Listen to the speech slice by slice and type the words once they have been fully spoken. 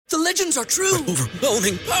The legends are true.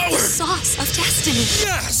 Overwhelming power! Sauce of destiny.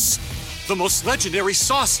 Yes! The most legendary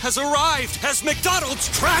sauce has arrived as McDonald's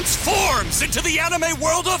transforms into the anime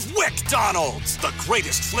world of WickDonald's. The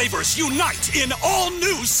greatest flavors unite in all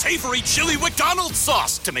new savory chili McDonald's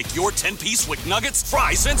sauce to make your 10-piece Wick Nuggets,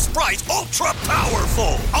 fries, and Sprite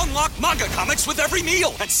ultra-powerful. Unlock manga comics with every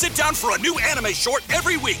meal and sit down for a new anime short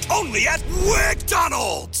every week only at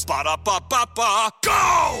WickDonald's. Ba-da-ba-ba-ba,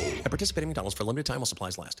 go! And participate in McDonald's for a limited time while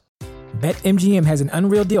supplies last. BetMGM has an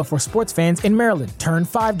unreal deal for sports fans in Maryland. Turn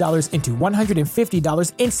 $5 into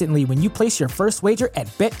 $150 instantly when you place your first wager at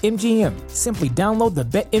BetMGM. Simply download the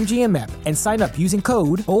BetMGM app and sign up using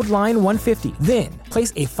code OldLine150. Then,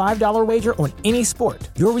 place a $5 wager on any sport.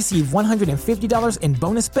 You'll receive $150 in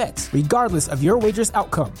bonus bets, regardless of your wager's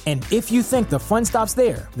outcome. And if you think the fun stops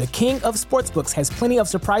there, the King of Sportsbooks has plenty of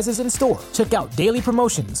surprises in store. Check out daily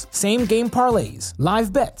promotions, same-game parlays,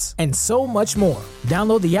 live bets, and so much more.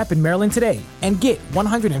 Download the app in Maryland today and get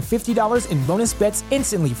 $150 in bonus bets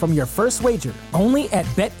instantly from your first wager. Only at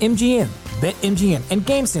BetMGM. BetMGM and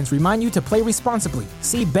GameSense remind you to play responsibly.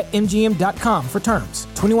 See BetMGM.com for terms.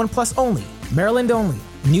 21 plus only. Maryland only.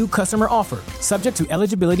 New customer offer. Subject to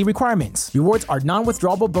eligibility requirements. Rewards are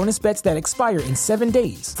non-withdrawable bonus bets that expire in 7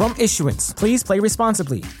 days. From issuance, please play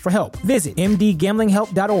responsibly. For help, visit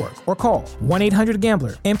mdgamblinghelp.org or call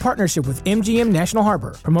 1-800-GAMBLER in partnership with MGM National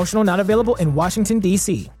Harbor. Promotional not available in Washington,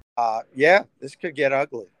 D.C. Yeah, this could get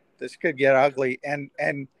ugly. And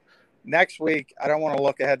next week, I don't want to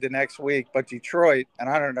look ahead to next week, but Detroit, and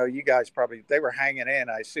I don't know, you guys probably, they were hanging in.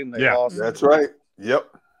 I assume they lost. That's right. Yep.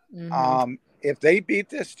 Mm-hmm. If they beat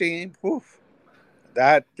this team, it'll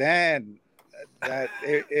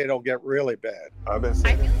get really bad. I've been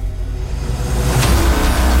saying that.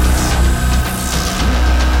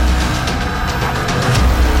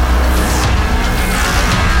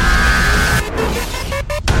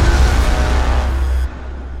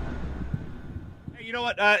 You know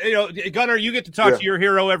what? Gunnar, you get to talk to your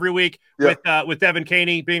hero every week with Devin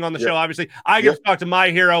Caney being on the show, obviously. I get to talk to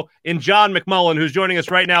my hero in John McMullen, who's joining us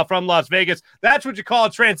right now from Las Vegas. That's what you call a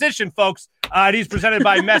transition, folks. He's presented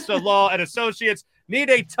by Mesa Law and Associates. Need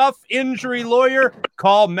a tough injury lawyer?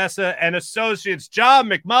 Call Mesa and Associates. John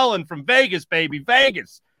McMullen from Vegas, baby.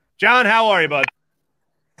 Vegas. John, how are you, bud?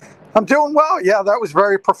 I'm doing well. Yeah, that was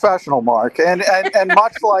very professional, Mark. And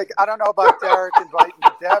much like, I don't know about Derek inviting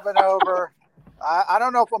Devin over. I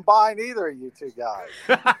don't know if I'm buying either of you two guys.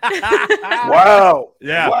 Wow.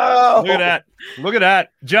 Yeah. Wow. Look at that.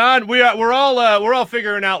 John, we're all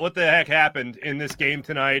figuring out what the heck happened in this game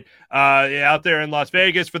tonight out there in Las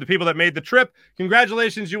Vegas. For the people that made the trip,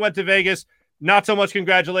 congratulations, you went to Vegas. Not so much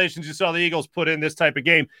congratulations, you saw the Eagles put in this type of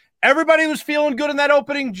game. Everybody was feeling good in that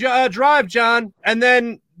opening drive, John, and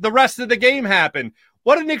then the rest of the game happened.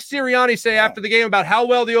 What did Nick Sirianni say after the game about how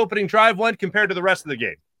well the opening drive went compared to the rest of the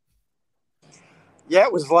game? Yeah,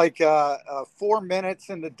 it was like 4 minutes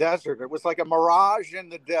in the desert. It was like a mirage in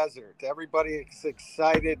the desert. Everybody is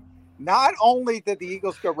excited. Not only did the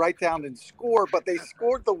Eagles go right down and score, but they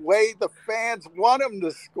scored the way the fans want them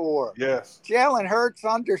to score. Yes. Jalen Hurts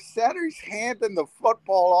under center. He's handing the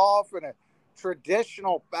football off in a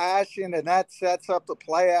traditional fashion, and that sets up the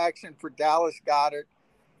play action for Dallas Goedert.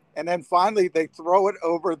 And then finally they throw it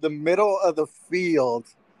over the middle of the field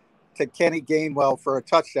to Kenny Gainwell for a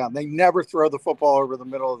touchdown. They never throw the football over the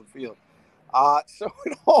middle of the field. So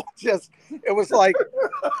it was like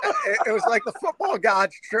the football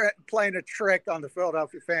gods playing a trick on the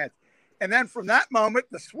Philadelphia fans. And then from that moment,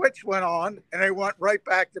 the switch went on, and they went right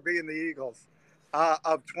back to being the Eagles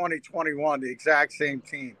of 2021, the exact same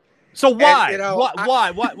team. So why? And,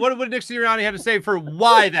 why? What would Nick Sirianni have to say for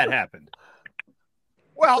why that happened?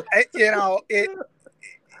 Well,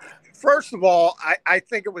 first of all, I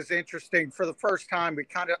think it was interesting. For the first time,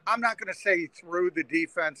 I'm not going to say he threw the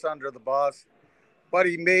defense under the bus, but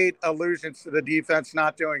he made allusions to the defense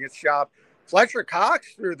not doing its job. Fletcher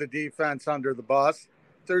Cox threw the defense under the bus,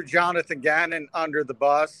 threw Jonathan Gannon under the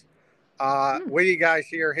bus. Will you guys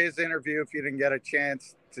hear his interview if you didn't get a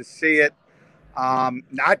chance to see it?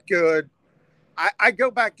 Not good. I go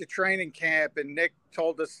back to training camp, and Nick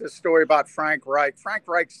told us this story about Frank Reich. Frank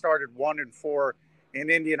Reich started 1-4 in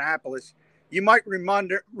Indianapolis. You might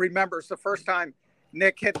remember it's the first time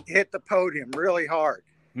Nick hit the podium really hard.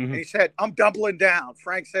 Mm-hmm. And he said, I'm doubling down.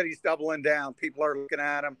 Frank said he's doubling down. People are looking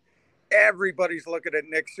at him. Everybody's looking at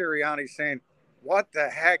Nick Sirianni saying, what the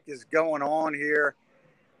heck is going on here?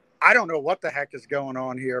 I don't know what the heck is going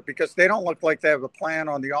on here, because they don't look like they have a plan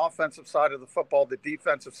on the offensive side of the football, the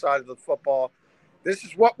defensive side of the football. This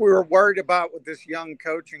is what we were worried about with this young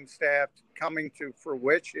coaching staff coming to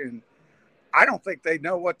fruition. I don't think they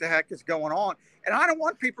know what the heck is going on. And I don't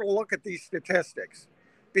want people to look at these statistics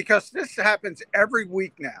because this happens every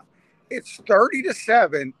week now. It's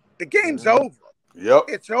 30-7. The game's over. Yep.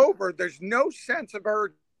 It's over. There's no sense of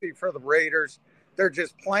urgency for the Raiders. They're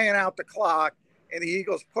just playing out the clock, and the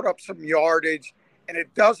Eagles put up some yardage, and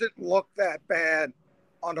it doesn't look that bad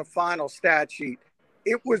on the final stat sheet.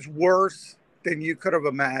 It was worse than you could have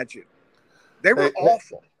imagined. They were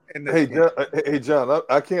awful. Hey, John,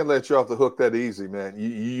 I can't let you off the hook that easy, man.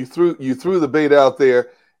 You threw the bait out there,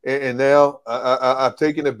 and now I'm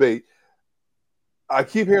taking the bait. I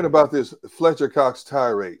keep hearing about this Fletcher Cox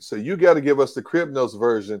tirade. So you got to give us the Crib Notes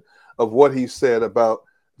version of what he said about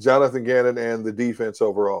Jonathan Gannon and the defense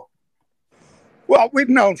overall. Well, we've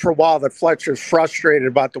known for a while that Fletcher's frustrated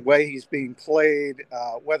about the way he's being played,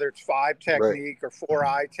 whether it's 5 technique or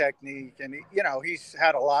 4-eye technique. And, he's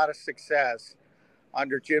had a lot of success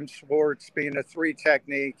under Jim Schwartz being a 3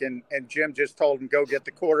 technique. And Jim just told him, go get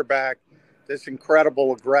the quarterback, this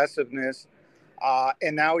incredible aggressiveness.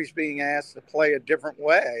 And now he's being asked to play a different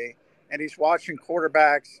way. And he's watching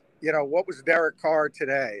quarterbacks. What was Derek Carr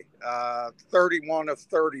today? 31 of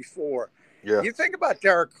 34. Yeah. You think about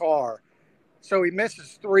Derek Carr. So he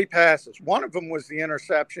misses 3 passes. One of them was the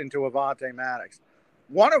interception to Avonte Maddox.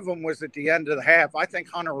 One of them was at the end of the half. I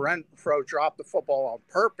think Hunter Renfrow dropped the football on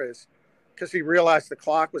purpose because he realized the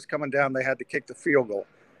clock was coming down. They had to kick the field goal.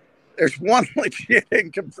 There's one legit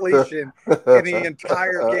incompletion in the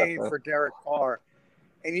entire game for Derek Carr.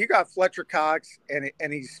 And you got Fletcher Cox,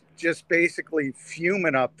 and he's just basically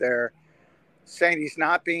fuming up there, saying he's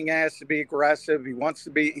not being asked to be aggressive.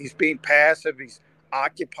 He's being passive. He's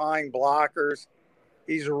occupying blockers.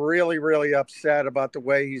 He's really, really upset about the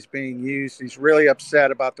way he's being used. He's really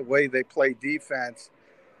upset about the way they play defense.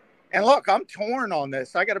 And look, I'm torn on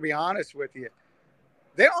this. I got to be honest with you.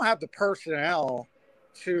 They don't have the personnel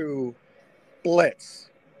to blitz.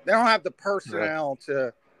 They don't have the personnel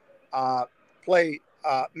to play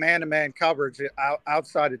man-to-man coverage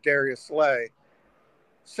outside of Darius Slay.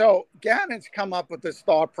 So Gannon's come up with this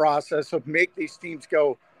thought process of make these teams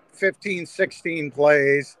go 15, 16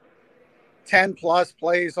 plays, 10-plus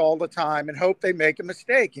plays all the time, and hope they make a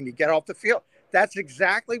mistake and you get off the field. That's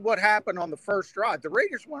exactly what happened on the first drive. The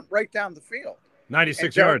Raiders went right down the field.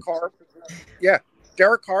 96 yards.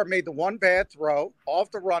 Derek Carr made the one bad throw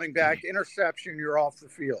off the running back, interception, you're off the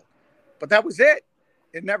field. But that was it.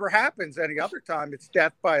 It never happens any other time. It's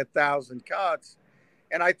death by 1,000 cuts.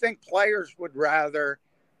 And I think players would rather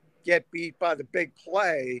get beat by the big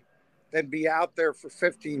play than be out there for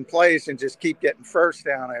 15 plays and just keep getting first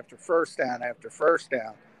down after first down after first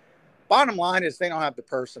down. Bottom line is they don't have the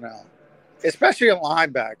personnel, especially a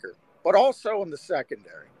linebacker, but also in the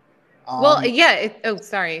secondary.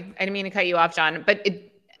 Sorry. I didn't mean to cut you off, John. But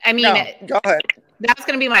go ahead. That's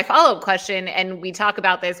going to be my follow-up question. And we talk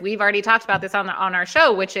about this. We've already talked about this on our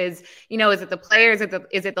show, which is, is it the players?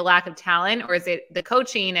 Is it the lack of talent, or is it the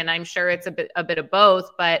coaching? And I'm sure it's a bit of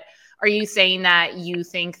both. But are you saying that you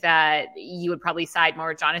think that you would probably side more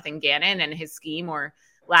with Jonathan Gannon and his scheme or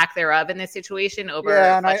lack thereof in this situation over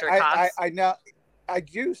Fletcher Cox? I know. I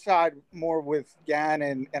do side more with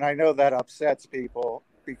Gannon, and I know that upsets people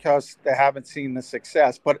because they haven't seen the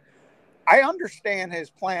success. But I understand his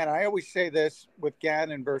plan. I always say this with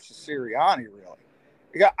Gannon versus Sirianni, really.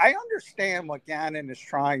 Because I understand what Gannon is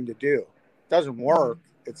trying to do. It doesn't work.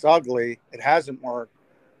 It's ugly. It hasn't worked.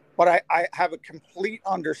 But I have a complete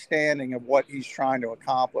understanding of what he's trying to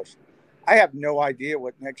accomplish. I have no idea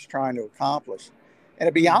what Nick's trying to accomplish. And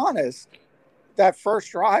to be honest, that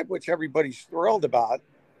first drive, which everybody's thrilled about,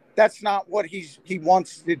 that's not what he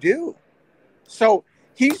wants to do. So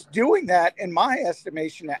he's doing that, in my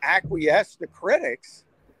estimation, to acquiesce the critics.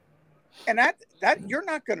 And that you're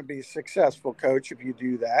not going to be a successful coach if you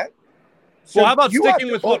do that. So well, how about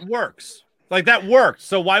sticking with what works? Like, that worked.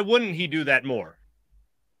 So why wouldn't he do that more?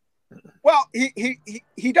 Well,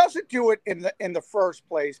 he doesn't do it in the first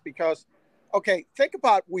place because, okay, think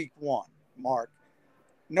about week 1, Mark.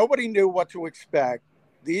 Nobody knew what to expect.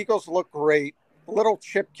 The Eagles looked great. Little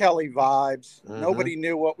Chip Kelly vibes. Mm-hmm. Nobody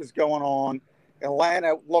knew what was going on.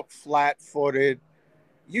 Atlanta looked flat-footed.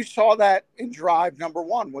 You saw that in drive number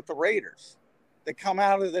 1 with the Raiders. They come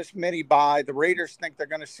out of this mini bye. The Raiders think they're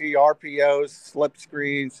going to see RPOs, slip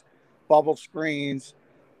screens, bubble screens,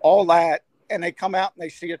 all that. And they come out and they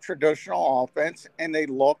see a traditional offense, and they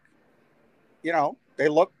look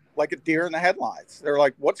like a deer in the headlights. They're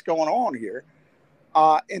like, what's going on here?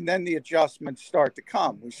 And then the adjustments start to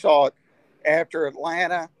come. We saw it after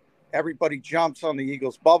Atlanta. Everybody jumps on the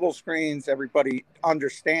Eagles' bubble screens. Everybody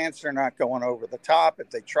understands they're not going over the top. If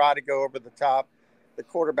they try to go over the top, the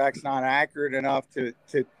quarterback's not accurate enough to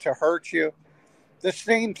hurt you. The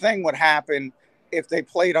same thing would happen if they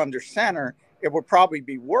played under center. It would probably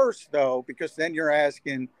be worse, though, because then you're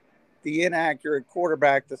asking the inaccurate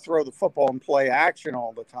quarterback to throw the football and play action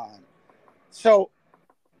all the time. So,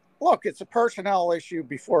 look, it's a personnel issue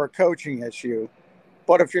before a coaching issue.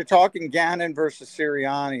 But if you're talking Gannon versus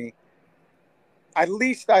Sirianni, at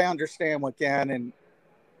least I understand what Gannon's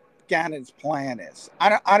plan is.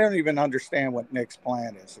 I don't even understand what Nick's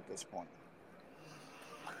plan is at this point.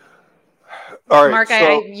 All right, Mark,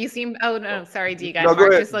 so, you seem. Oh no, sorry, Deegan. No,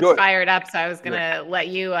 Mark ahead, just looks fired up, so I was gonna let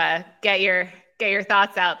you get your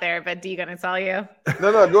thoughts out there. But Deegan, it's all you.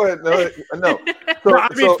 No, go ahead. No. So, I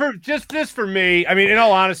mean, for me, I mean, in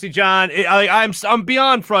all honesty, John, I'm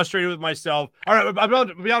beyond frustrated with myself. All right,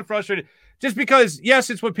 I'm beyond frustrated just because, yes,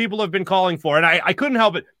 it's what people have been calling for, and I couldn't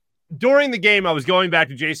help it. During the game, I was going back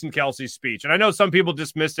to Jason Kelce's speech, and I know some people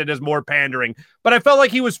dismissed it as more pandering, but I felt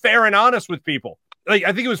like he was fair and honest with people. Like, I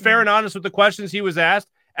think he was fair and honest with the questions he was asked.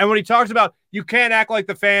 And when he talks about you can't act like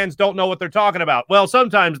the fans don't know what they're talking about. Well,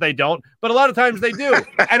 sometimes they don't, but a lot of times they do.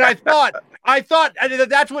 And I thought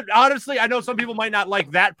that's what, honestly, I know some people might not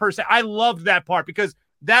like that per se. I loved that part because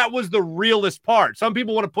that was the realest part. Some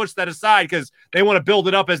people want to push that aside because they want to build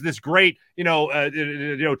it up as this great,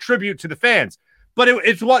 tribute to the fans. But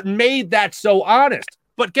it's what made that so honest.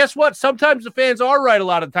 But guess what? Sometimes the fans are right a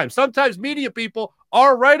lot of the time. Sometimes media people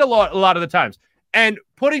are right a lot of the times. And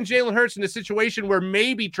putting Jalen Hurts in a situation where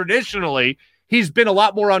maybe traditionally he's been a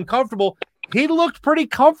lot more uncomfortable, he looked pretty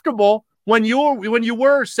comfortable when you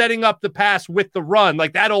were setting up the pass with the run,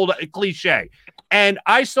 like that old cliche. And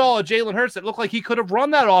I saw a Jalen Hurts that looked like he could have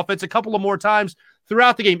run that offense a couple of more times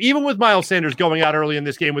throughout the game, even with Miles Sanders going out early in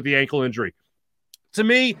this game with the ankle injury. To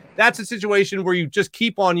me, that's a situation where you just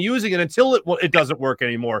keep on using it until it doesn't work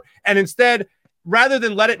anymore. And instead, rather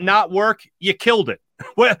than let it not work, you killed it.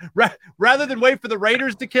 Rather than wait for the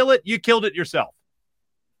Raiders to kill it, you killed it yourself.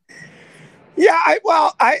 Yeah,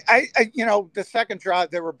 the second drive,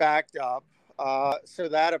 they were backed up. So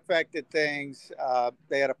that affected things.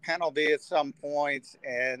 They had a penalty at some points.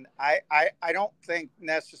 And I don't think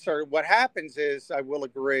necessarily what happens is, I will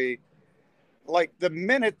agree, like the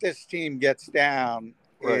minute this team gets down,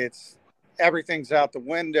 right, everything's out the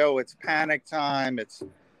window. It's panic time.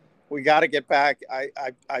 We got to get back.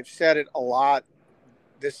 I've said it a lot.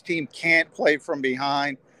 This team can't play from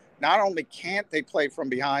behind. Not only can't they play from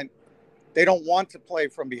behind, they don't want to play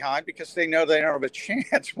from behind because they know they don't have a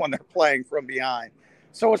chance when they're playing from behind.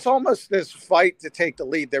 So it's almost this fight to take the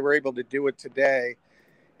lead. They were able to do it today.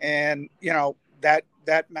 And,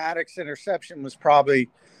 that Maddox interception was probably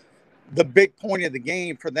the big point of the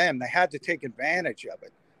game for them. They had to take advantage of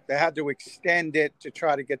it. They had to extend it to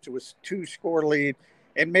try to get to a 2-score lead,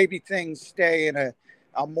 and maybe things stay in a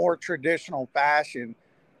more traditional fashion.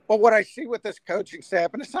 But what I see with this coaching staff,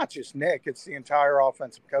 and it's not just Nick, it's the entire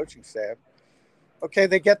offensive coaching staff. Okay,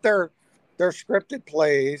 they get their scripted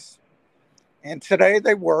plays, and today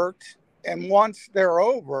they worked. And once they're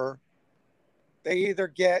over, they either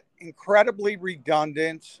get incredibly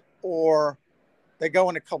redundant or they go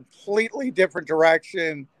in a completely different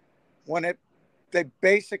direction when they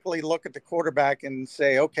basically look at the quarterback and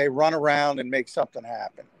say, okay, run around and make something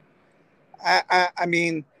happen. I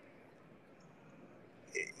mean,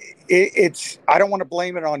 I don't want to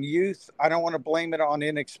blame it on youth. I don't want to blame it on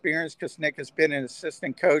inexperience because Nick has been an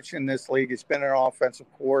assistant coach in this league. He's been an offensive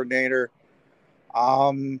coordinator.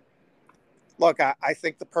 Look, I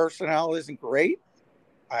think the personnel isn't great.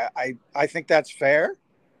 I think that's fair.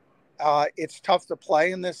 It's tough to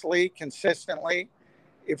play in this league consistently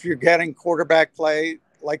if you're getting quarterback play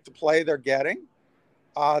like the play they're getting.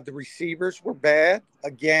 The receivers were bad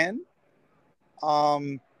again.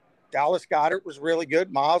 Dallas Goedert was really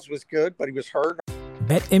good. Miles was good, but he was hurt.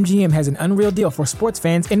 BetMGM has an unreal deal for sports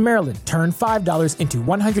fans in Maryland. Turn $5 into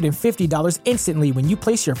 $150 instantly when you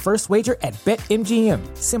place your first wager at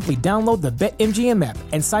BetMGM. Simply download the BetMGM app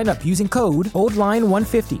and sign up using code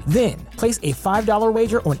OldLine150. Then, place a $5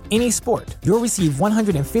 wager on any sport. You'll receive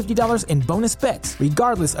 $150 in bonus bets,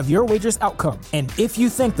 regardless of your wager's outcome. And if you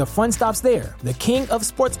think the fun stops there, the King of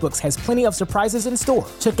Sportsbooks has plenty of surprises in store.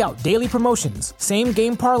 Check out daily promotions,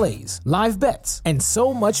 same-game parlays, live bets, and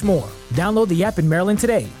so much more. Download the app in Maryland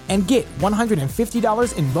today and get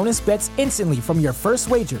 $150 in bonus bets instantly from your first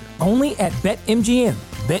wager. Only at BetMGM.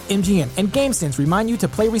 BetMGM and GameSense remind you to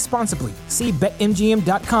play responsibly. See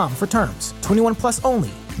BetMGM.com for terms. 21 plus only.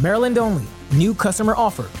 Maryland only. New customer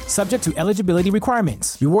offer. Subject to eligibility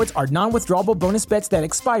requirements. Rewards are non-withdrawable bonus bets that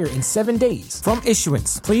expire in 7 days. From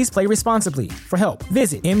issuance, please play responsibly. For help,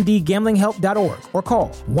 visit mdgamblinghelp.org or call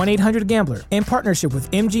 1-800-GAMBLER in partnership with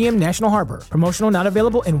MGM National Harbor. Promotional not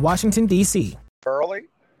available in Washington, D.C. Early,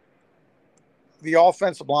 the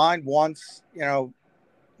offensive line, once,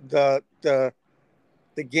 the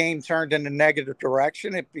game turned in a negative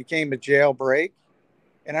direction, it became a jailbreak.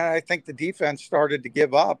 And I think the defense started to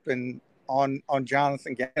give up on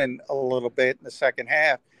Jonathan Gannon a little bit in the second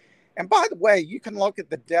half. And by the way, you can look at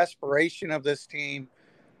the desperation of this team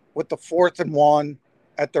with the 4th and 1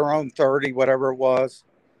 at their own 30, whatever it was,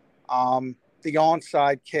 the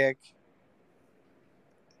onside kick.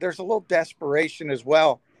 There's a little desperation as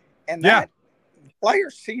well. And that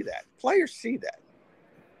players see that.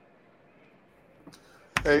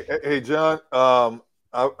 Hey, John,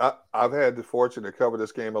 I've had the fortune to cover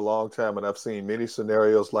this game a long time, and I've seen many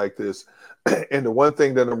scenarios like this. And the one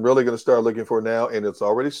thing that I'm really going to start looking for now, and it's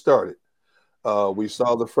already started, we've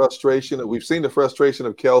seen the frustration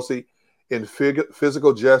of Kelce in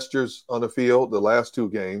physical gestures on the field the last 2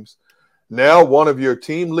 games. Now one of your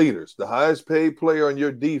team leaders, the highest paid player on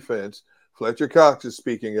your defense, Fletcher Cox, is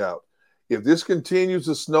speaking out. If this continues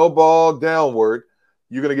to snowball downward,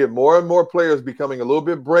 you're going to get more and more players becoming a little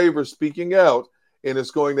bit braver speaking out, and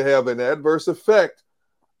it's going to have an adverse effect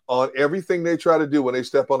on everything they try to do when they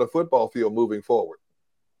step on the football field moving forward.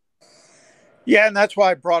 Yeah, and that's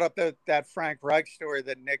why I brought up that Frank Reich story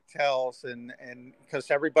that Nick tells, and because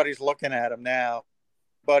everybody's looking at him now.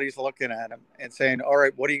 Everybody's looking at him and saying, all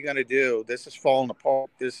right, what are you going to do? This is falling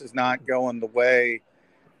apart. This is not going the way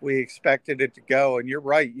we expected it to go. And you're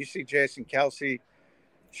right. You see Jason Kelce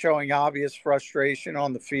showing obvious frustration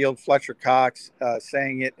on the field. Fletcher Cox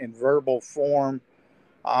saying it in verbal form.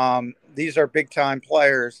 These are big-time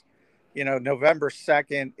players. November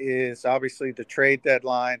 2nd is obviously the trade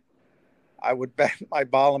deadline. I would bet my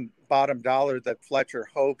bottom dollar that Fletcher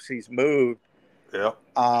hopes he's moved. Yeah.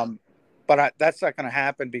 But that's not going to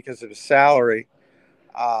happen because of his salary.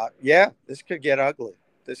 This could get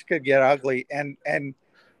ugly. And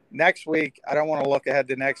next week, I don't want to look ahead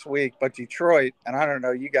to next week, but Detroit, and I don't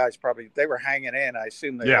know, you guys they were hanging in. I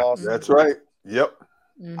assume they lost. That's right. Yep.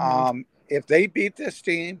 Mm-hmm. If they beat this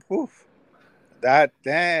team, it'll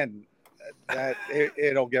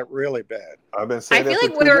get really bad. I've been saying I feel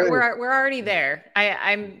like we're already there.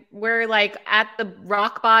 We're like at the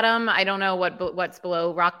rock bottom. I don't know what's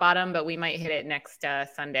below rock bottom, but we might hit it next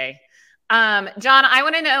Sunday. John, I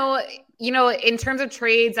want to know, in terms of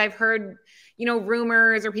trades, I've heard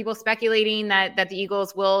rumors or people speculating that the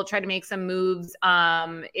Eagles will try to make some moves,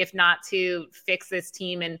 if not to fix this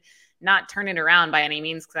team and not turn it around by any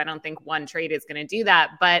means, because I don't think one trade is going to do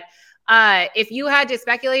that. But if you had to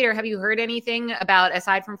speculate, or have you heard anything about,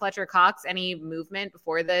 aside from Fletcher Cox, any movement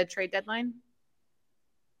before the trade deadline?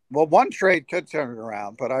 Well, one trade could turn it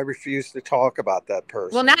around, but I refuse to talk about that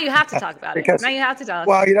person. Well, now you have to talk about it. Now you have to talk.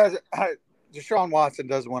 Well, he doesn't. Deshaun Watson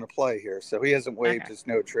doesn't want to play here, so he hasn't waived his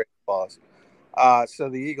no trade clause. So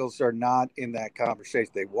the Eagles are not in that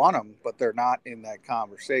conversation. They want him, but they're not in that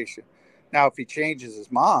conversation. Now, if he changes his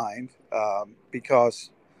mind,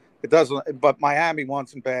 because it doesn't, but Miami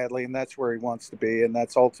wants him badly, and that's where he wants to be, and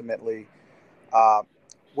that's ultimately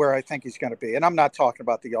where I think he's going to be. And I'm not talking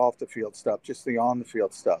about the off-the-field stuff, just the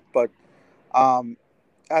on-the-field stuff. But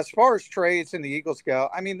as far as trades and the Eagles go,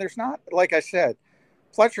 I mean, there's not, like I said,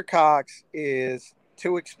 Fletcher Cox is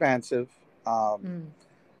too expensive. So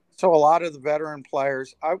a lot of the veteran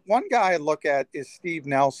players, one guy I look at is Steve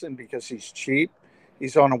Nelson, because he's cheap.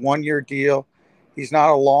 He's on a 1-year deal. He's not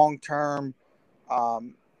a long-term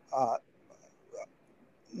option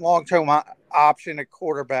at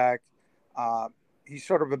quarterback. He's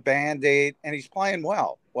sort of a Band-Aid, and he's playing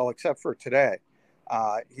well. Well, except for today.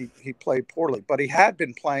 He played poorly, but he had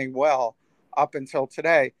been playing well up until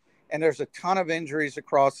today. And there's a ton of injuries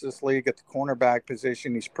across this league at the cornerback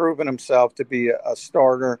position. He's proven himself to be a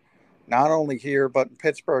starter, not only here, but in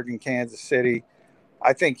Pittsburgh and Kansas City.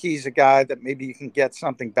 I think he's a guy that maybe you can get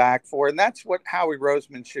something back for. And that's what Howie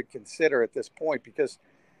Roseman should consider at this point, because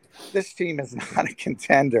this team is not a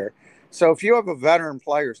contender. So if you have a veteran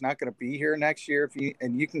player who's not going to be here next year,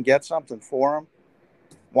 and you can get something for him,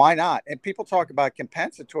 why not? And people talk about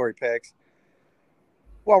compensatory picks.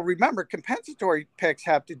 Well, remember, compensatory picks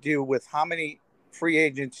have to do with how many free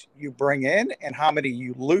agents you bring in and how many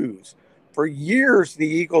you lose. For years, the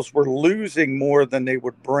Eagles were losing more than they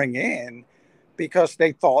would bring in because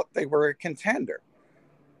they thought they were a contender.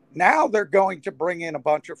 Now they're going to bring in a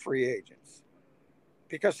bunch of free agents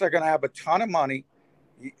because they're going to have a ton of money.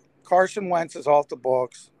 Carson Wentz is off the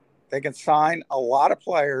books. They can sign a lot of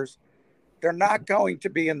players, they're not going to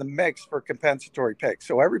be in the mix for compensatory picks.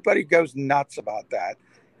 So everybody goes nuts about that.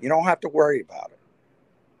 You don't have to worry about it.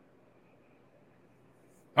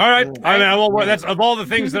 All right. That's of all the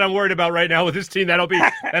things that I'm worried about right now with this team. That'll go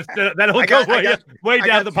way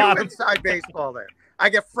down the bottom. Inside baseball there. I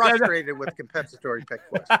get frustrated with compensatory pick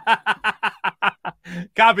questions.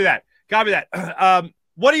 Copy that.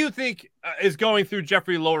 What do you think is going through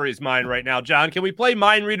Jeffrey Lurie's mind right now, John? Can we play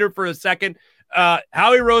mind reader for a second?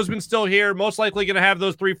 Howie Roseman's still here, most likely going to have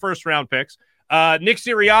those 3 first-round picks. Nick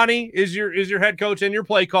Sirianni is your head coach and your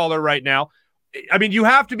play caller right now. I mean, you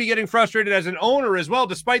have to be getting frustrated as an owner as well,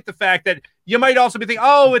 despite the fact that you might also be thinking,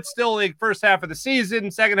 it's still the first half of the season,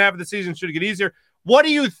 second half of the season should get easier. What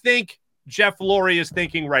do you think Jeff Lurie is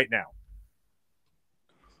thinking right now?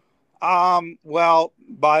 Well,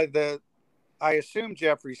 I assume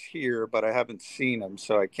Jeffrey's here, but I haven't seen him,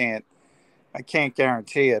 so I can't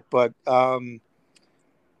guarantee it. But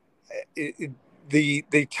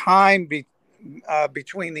the time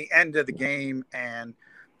between the end of the game and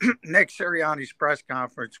Nick Sirianni's press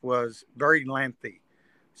conference was very lengthy.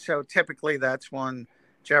 So typically that's when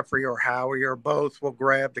Jeffrey or Howie or both will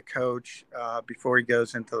grab the coach before he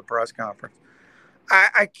goes into the press conference.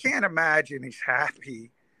 I can't imagine he's happy.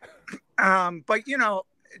 But,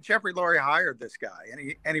 Jeffrey Lurie hired this guy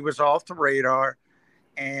and he was off the radar,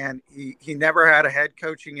 and he never had a head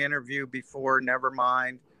coaching interview before, never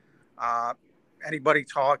mind anybody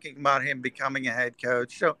talking about him becoming a head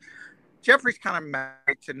coach. So Jeffrey's kind of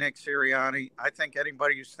married to Nick Sirianni. I think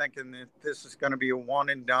anybody who's thinking that this is going to be a one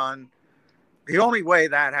and done, the only way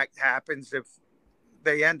that happens if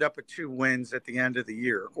they end up with 2 wins at the end of the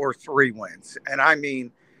year or 3 wins. And I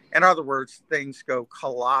mean, in other words, things go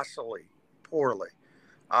colossally poorly.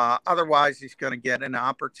 Otherwise, he's going to get an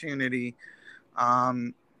opportunity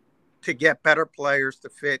to get better players to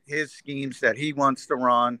fit his schemes that he wants to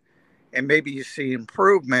run. And maybe you see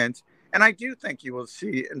improvement. And I do think you will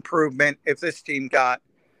see improvement if this team got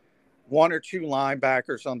 1 or 2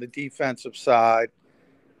 linebackers on the defensive side.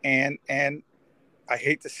 And I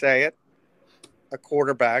hate to say it, a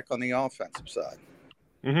quarterback on the offensive side.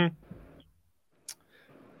 Mm-hmm.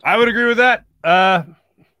 I would agree with that.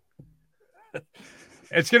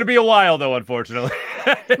 It's going to be a while, though, unfortunately.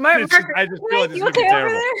 Mark, I just feel like it's going to be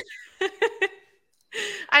terrible.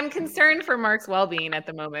 I'm concerned for Mark's well-being at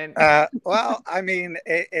the moment. Well, I mean,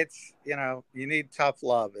 it's, you need tough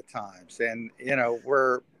love at times. And,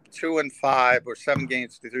 we're 2-5. We're 7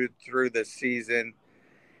 games through this season.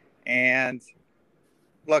 And,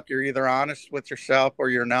 look, you're either honest with yourself or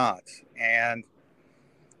you're not. And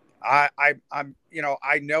I'm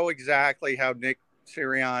I know exactly how Nick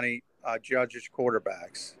Sirianni judges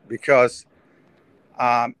quarterbacks because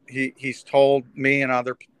he's told me and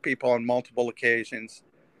other people on multiple occasions,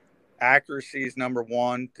 accuracy is number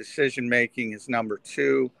 1, decision making is number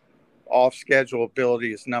 2, off schedule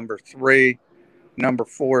ability is number 3, number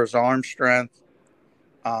 4 is arm strength.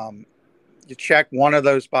 You check one of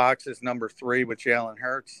those boxes, number 3, with Jalen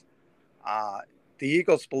Hurts. The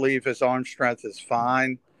Eagles believe his arm strength is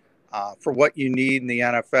fine for what you need in the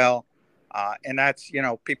NFL. And that's,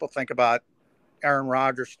 people think about Aaron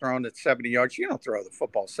Rodgers throwing it 70 yards. You don't throw the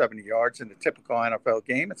football 70 yards in a typical NFL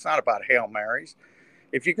game. It's not about Hail Marys.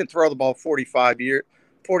 If you can throw the ball 45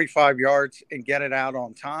 yards and get it out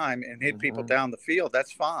on time and hit people down the field,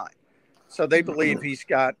 that's fine. So they believe he's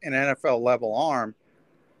got an NFL level arm.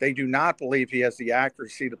 They do not believe he has the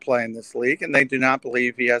accuracy to play in this league, and they do not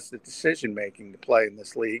believe he has the decision making to play in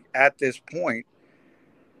this league at this point.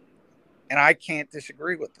 And I can't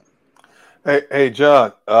disagree with them. Hey,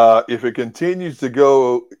 John, if it continues to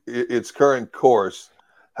go its current course,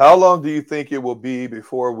 how long do you think it will be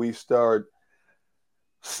before we start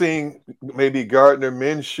seeing maybe Gardner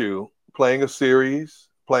Minshew playing a series,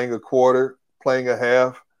 playing a quarter, playing a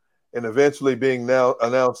half, and eventually being now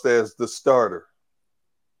announced as the starter?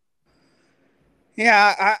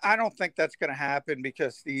 Yeah, I don't think that's going to happen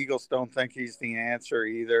because the Eagles don't think he's the answer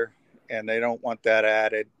either, and they don't want that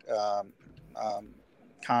added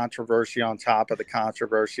controversy on top of the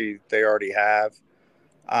controversy they already have.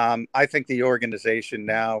 I think the organization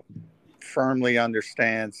now firmly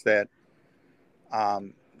understands that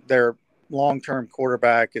their long-term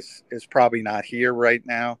quarterback is probably not here right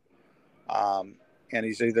now, and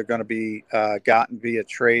he's either going to be gotten via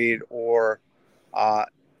trade or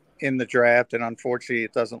in the draft. And unfortunately,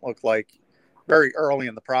 it doesn't look like very early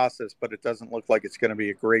in the process, but it doesn't look like it's going to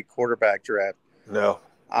be a great quarterback draft. No.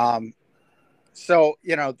 So,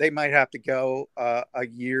 they might have to go a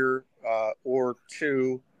year or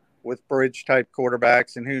 2 with bridge type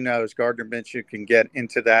quarterbacks. And who knows, Gardner Minshew can get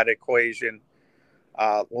into that equation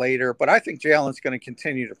later. But I think Jalen's going to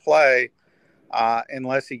continue to play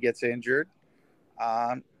unless he gets injured.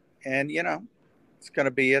 And, it's going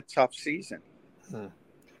to be a tough season.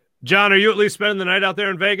 John, are you at least spending the night out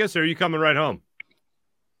there in Vegas, or are you coming right home?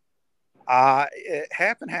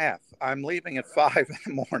 Half and half. I'm leaving at 5 in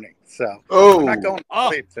the morning, so I'm not going to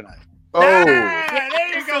sleep tonight. There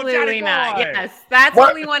you go, Absolutely not. boy. Yes, that's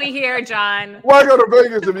what we want to hear, John. Why go to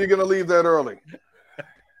Vegas if you're going to leave that early?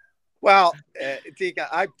 Well, Deacon,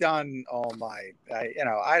 I've done all my.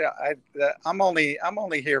 I'm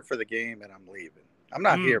only here for the game, and I'm leaving. I'm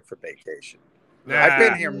not here for vacation. I've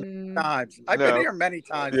been here many times. I've been here many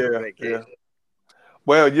times for vacation. Yeah.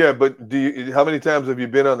 Well, yeah, but how many times have you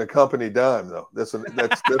been on the company dime though? That's a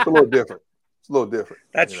little different. It's a little different.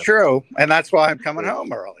 That's true, and that's why I'm coming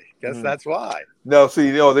home early. Guess that's why. No,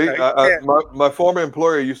 see, my former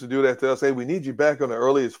employer used to do that to us. Hey, we need you back on the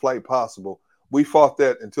earliest flight possible. We fought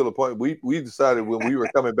that until the point we decided when we were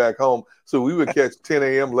coming back home, so we would catch 10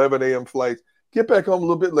 a.m., 11 a.m. flights, get back home a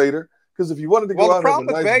little bit later. Because if you wanted to go out, the problem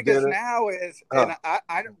with nice Vegas dinner, now is,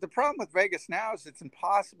 the problem with Vegas now is it's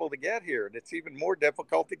impossible to get here, and it's even more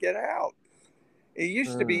difficult to get out. It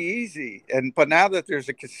used to be easy, but now that there's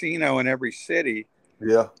a casino in every city,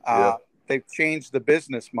 they've changed the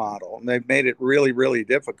business model and they've made it really, really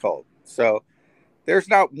difficult. So there's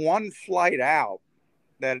not one flight out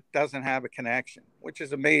that doesn't have a connection, which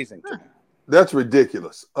is amazing to me. That's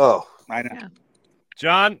ridiculous. Oh, I know. Yeah.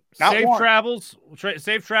 John, safe travels,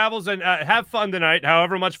 and have fun tonight.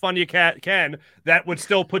 However much fun you can, that would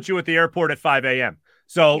still put you at the airport at 5 a.m.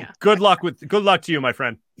 So good luck to you, my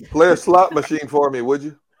friend. Play a slot machine for me, would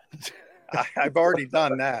you? I've already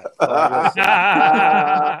done that.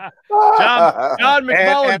 John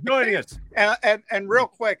McMullen joining us. And real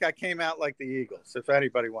quick, I came out like the Eagles, if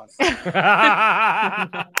anybody wants to.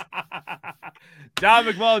 John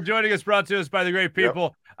McMullen joining us, brought to us by the great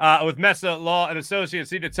people with Mesa Law and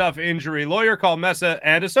Associates. Need a tough injury lawyer, call Mesa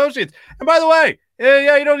and Associates. And by the way,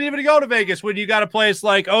 you don't even go to Vegas when you got a place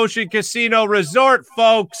like Ocean Casino Resort,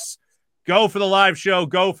 folks. Go for the live show.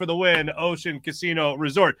 Go for the win. Ocean Casino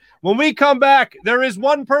Resort. When we come back, there is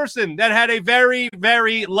one person that had a very,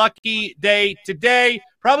 very lucky day today.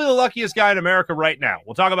 Probably the luckiest guy in America right now.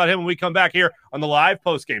 We'll talk about him when we come back here on the live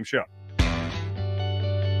postgame show.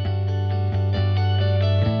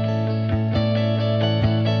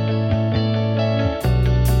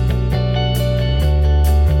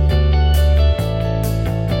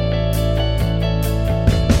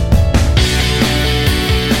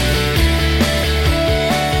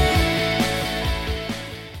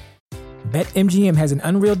 BetMGM has an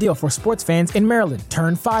unreal deal for sports fans in Maryland.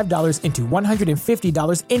 Turn $5 into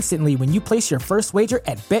 $150 instantly when you place your first wager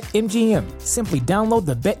at BetMGM. Simply download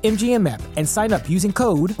the BetMGM app and sign up using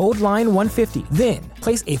code OldLine150. Then,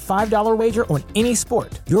 place a $5 wager on any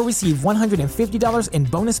sport. You'll receive $150 in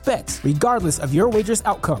bonus bets, regardless of your wager's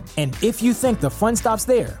outcome. And if you think the fun stops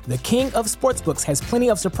there, the king of sportsbooks has plenty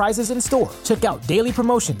of surprises in store. Check out daily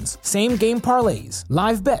promotions, same-game parlays,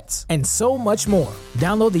 live bets, and so much more.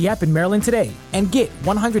 Download the app in Maryland today and get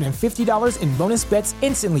 $150 in bonus bets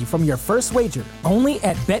instantly from your first wager. Only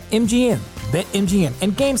at BetMGM. BetMGM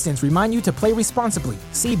and GameSense remind you to play responsibly.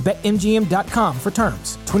 See BetMGM.com for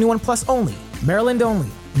terms. 21 plus only. Maryland only.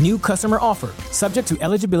 New customer offer. Subject to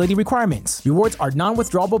eligibility requirements. Rewards are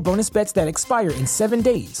non-withdrawable bonus bets that expire in 7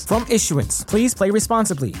 days. From issuance, please play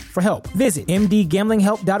responsibly. For help, visit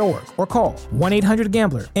mdgamblinghelp.org or call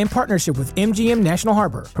 1-800-GAMBLER in partnership with MGM National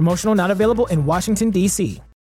Harbor. Promotional not available in Washington, D.C.